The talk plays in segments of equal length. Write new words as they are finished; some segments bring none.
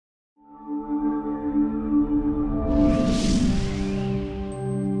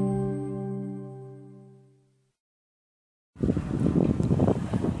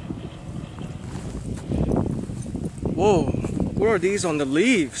Whoa, what are these on the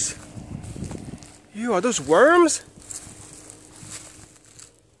leaves? Ew, are those worms?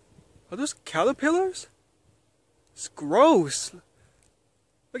 Are those caterpillars? It's gross.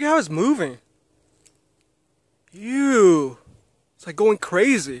 Look at how it's moving. Ew. It's like going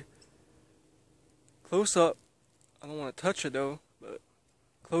crazy. Close up. I don't want to touch it though, but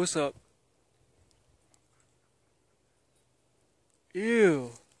close up.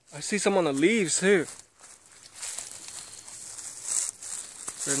 Ew. I see some on the leaves too.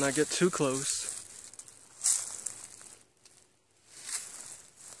 Better not get too close.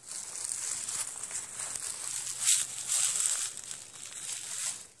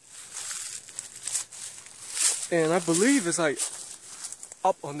 And I believe it's like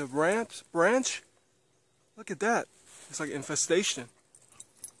up on the branch. Look at that. It's like infestation.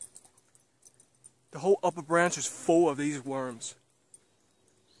 The whole upper branch is full of these worms.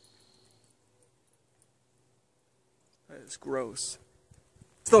 That is gross.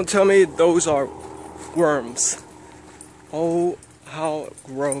 Don't tell me those are worms. Oh, how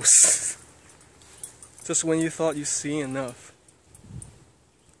gross. Just when you thought you see enough.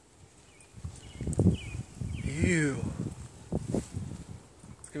 Ew.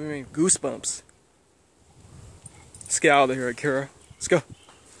 It's giving me goosebumps. Let's get out of here, Akira. Let's go.